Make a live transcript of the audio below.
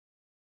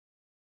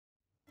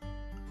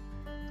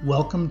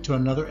Welcome to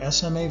another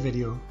SMA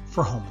video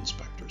for home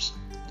inspectors.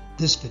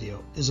 This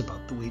video is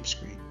about the weep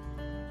screed.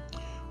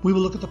 We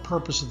will look at the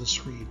purpose of the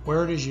screed,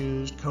 where it is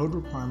used, code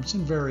requirements,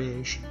 and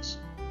variations.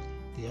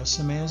 The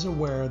SMA is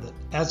aware that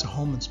as a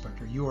home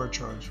inspector, you are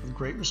charged with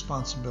great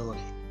responsibility.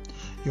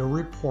 Your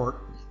report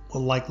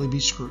will likely be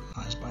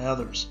scrutinized by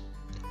others.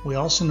 We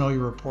also know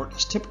your report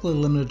is typically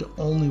limited to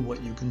only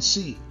what you can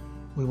see.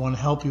 We want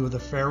to help you with a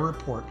fair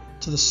report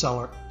to the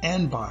seller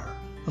and buyer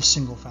of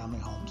single-family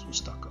homes with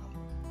Stucco.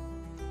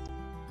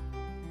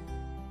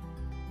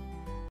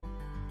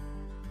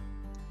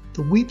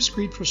 The weep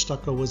screed for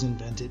Stucco was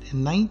invented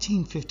in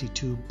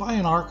 1952 by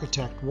an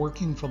architect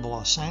working for the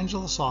Los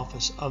Angeles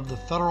office of the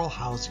Federal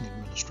Housing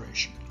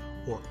Administration,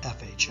 or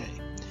FHA.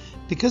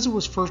 Because it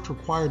was first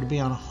required to be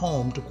on a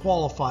home to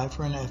qualify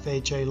for an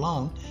FHA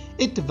loan,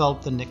 it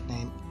developed the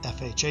nickname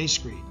FHA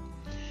screed.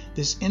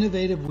 This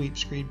innovative weep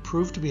screed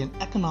proved to be an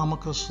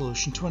economical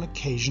solution to an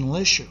occasional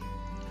issue.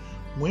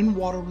 When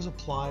water was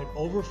applied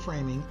over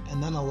framing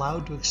and then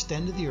allowed to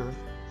extend to the earth,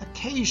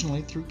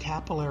 occasionally through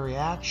capillary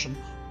action,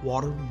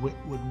 water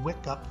would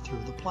wick up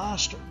through the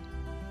plaster.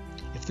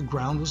 If the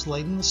ground was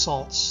laden with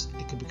salts,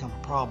 it could become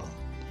a problem.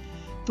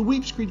 The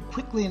weep screed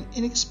quickly and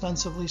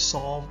inexpensively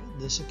solved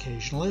this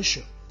occasional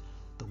issue.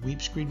 The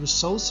weep screed was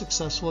so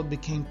successful it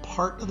became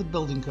part of the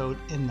building code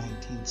in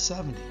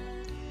 1970.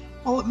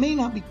 While it may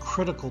not be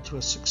critical to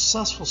a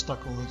successful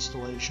stucco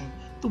installation,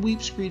 the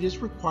weep screed is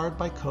required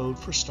by code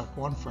for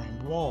stucco on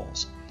framed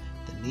walls.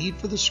 The need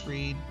for the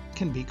screed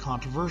can be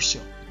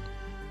controversial.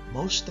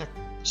 Most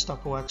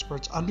stucco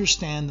experts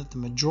understand that the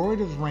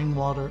majority of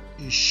rainwater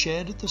is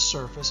shed at the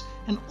surface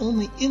and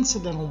only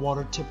incidental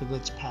water typically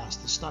gets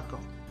past the stucco.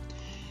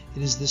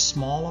 It is this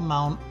small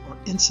amount or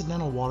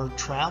incidental water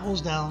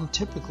travels down,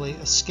 typically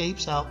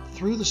escapes out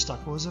through the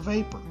stucco as a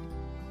vapor.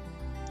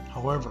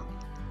 However,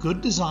 good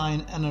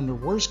design and under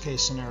worst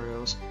case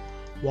scenarios,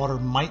 water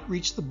might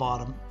reach the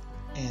bottom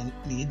and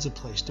needs a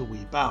place to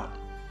weep out.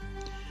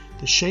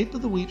 The shape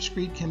of the weep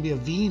screed can be a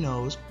V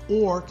nose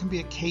or can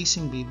be a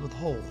casing bead with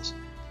holes.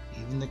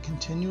 Even the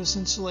continuous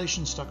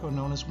insulation stucco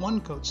known as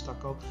one-coat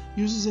stucco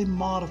uses a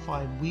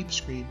modified weep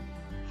screed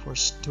to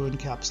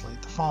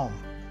encapsulate the foam.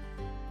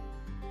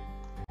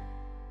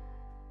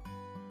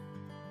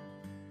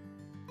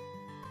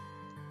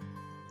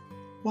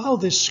 While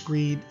this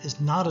screed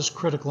is not as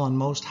critical on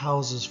most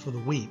houses for the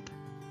weep,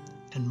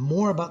 and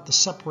more about the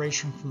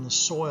separation from the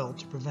soil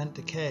to prevent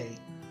decay,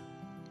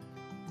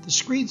 the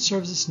screed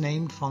serves its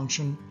named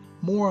function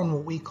more on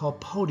what we call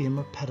podium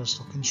or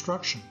pedestal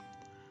construction.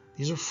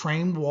 These are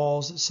framed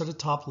walls that sit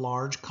atop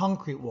large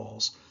concrete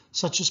walls,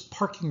 such as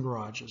parking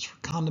garages for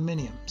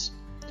condominiums.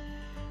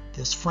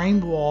 This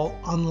framed wall,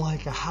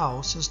 unlike a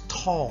house, is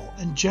tall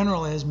and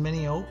generally has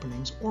many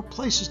openings or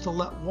places to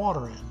let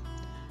water in.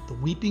 The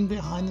weeping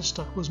behind the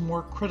stucco is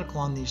more critical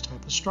on these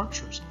type of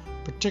structures,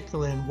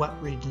 particularly in wet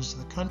regions of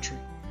the country.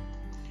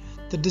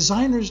 The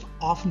designers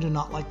often do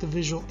not like the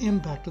visual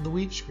impact of the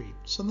weep screed,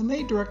 so they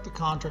may direct the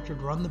contractor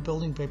to run the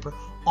building paper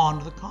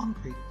onto the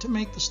concrete to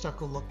make the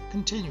stucco look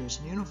continuous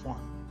and uniform.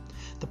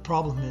 The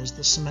problem is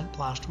the cement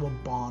plaster will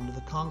bond to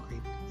the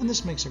concrete, and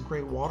this makes a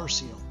great water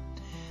seal.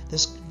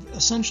 This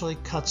essentially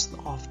cuts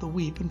off the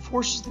weep and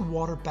forces the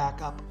water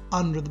back up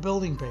under the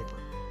building paper.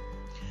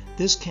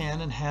 This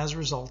can and has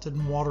resulted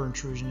in water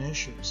intrusion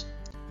issues.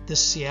 This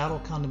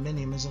Seattle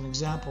condominium is an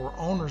example where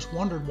owners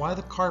wondered why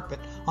the carpet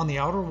on the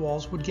outer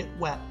walls would get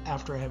wet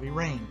after a heavy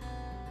rain.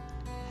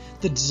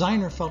 The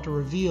designer felt a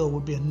reveal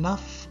would be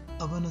enough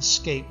of an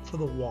escape for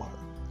the water,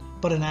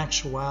 but in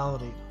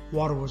actuality,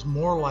 water was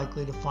more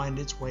likely to find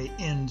its way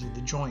into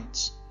the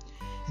joints.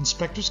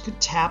 Inspectors could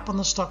tap on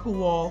the stucco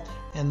wall,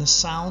 and the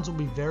sounds will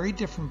be very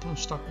different from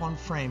stucco on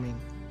framing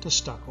to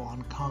stucco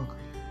on concrete.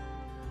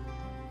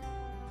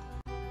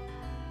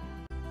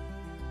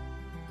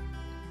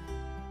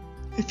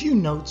 A few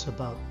notes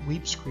about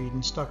weep screed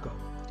and stucco.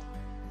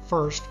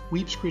 First,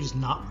 weep screed is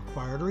not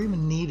required or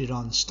even needed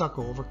on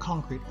stucco over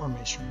concrete or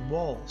masonry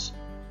walls.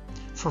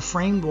 For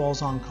framed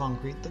walls on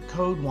concrete, the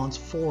code wants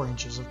 4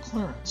 inches of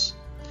clearance.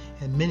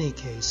 In many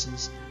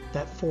cases,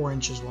 that 4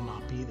 inches will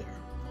not be there.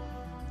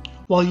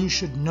 While you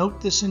should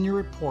note this in your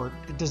report,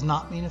 it does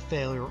not mean a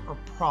failure or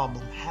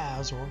problem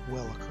has or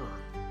will occur.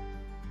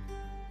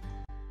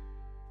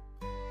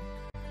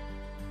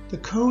 The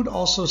code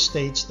also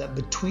states that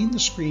between the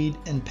screed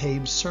and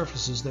paved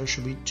surfaces there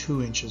should be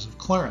 2 inches of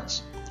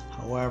clearance.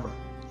 However,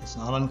 it's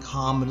not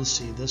uncommon to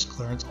see this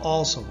clearance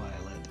also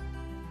violated.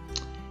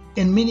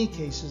 In many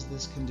cases,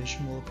 this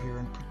condition will appear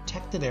in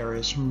protected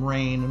areas from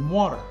rain and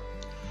water.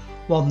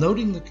 While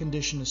noting the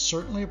condition is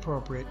certainly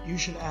appropriate, you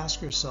should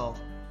ask yourself,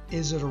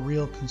 is it a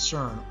real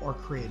concern or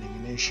creating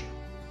an issue?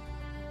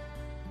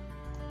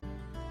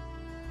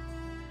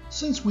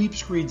 Since weep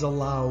screeds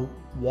allow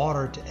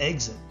water to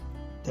exit,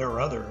 there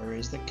are other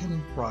areas that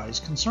can raise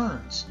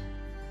concerns,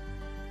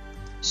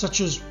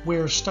 such as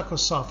where stucco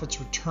soffits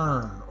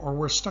return or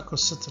where stucco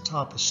sits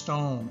atop a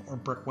stone or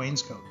brick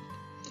wainscot.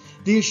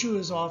 The issue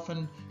is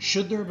often,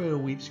 should there be a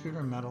weep screed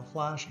or metal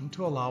flashing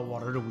to allow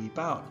water to weep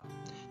out?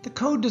 The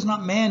code does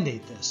not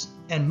mandate this,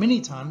 and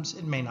many times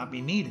it may not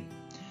be needed.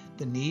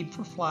 The need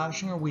for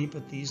flashing or weep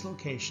at these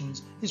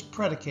locations is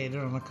predicated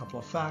on a couple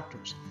of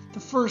factors. The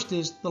first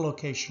is the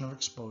location of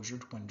exposure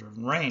to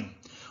wind-driven rain.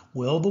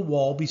 Will the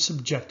wall be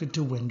subjected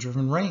to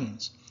wind-driven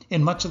rains?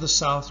 In much of the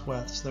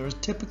Southwest, there is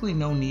typically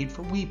no need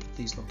for weep at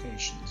these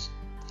locations.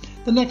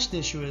 The next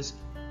issue is,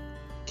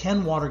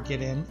 can water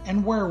get in,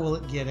 and where will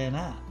it get in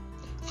at?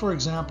 For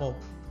example,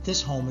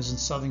 this home is in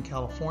Southern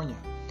California,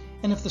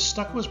 and if the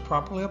stucco is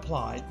properly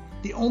applied,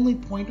 the only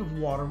point of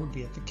water would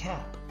be at the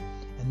cap.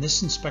 And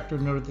this inspector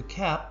noted the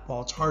cap,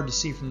 while it's hard to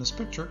see from this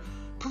picture,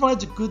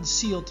 provides a good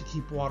seal to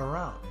keep water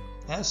out.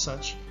 As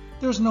such,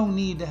 there's no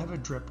need to have a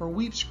drip or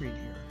weep screed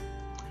here.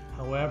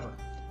 However,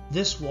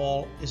 this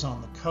wall is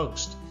on the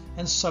coast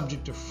and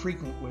subject to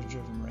frequent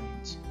wind-driven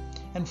rains,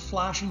 and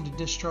flashing to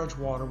discharge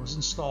water was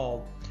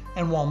installed,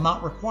 and while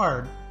not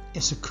required,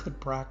 is a good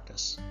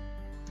practice.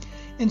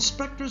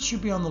 Inspectors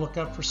should be on the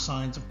lookout for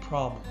signs of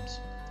problems.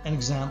 An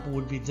example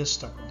would be this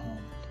stucco home.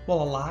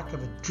 While a lack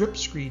of a drip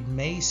screed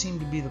may seem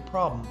to be the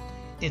problem,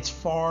 it's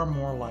far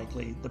more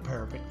likely the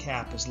parapet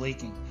cap is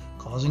leaking,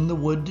 causing the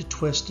wood to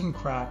twist and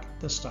crack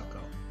the stucco.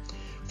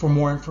 For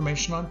more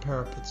information on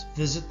parapets,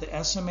 visit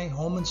the SMA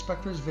Home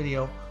Inspector's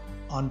video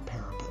on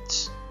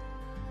parapets.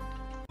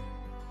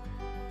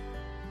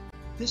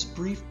 This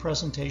brief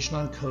presentation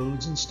on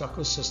codes and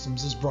stucco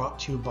systems is brought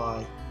to you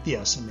by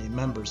the SMA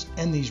members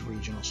and these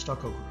regional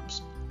stucco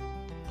groups.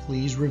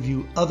 Please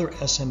review other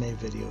SMA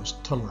videos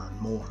to learn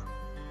more.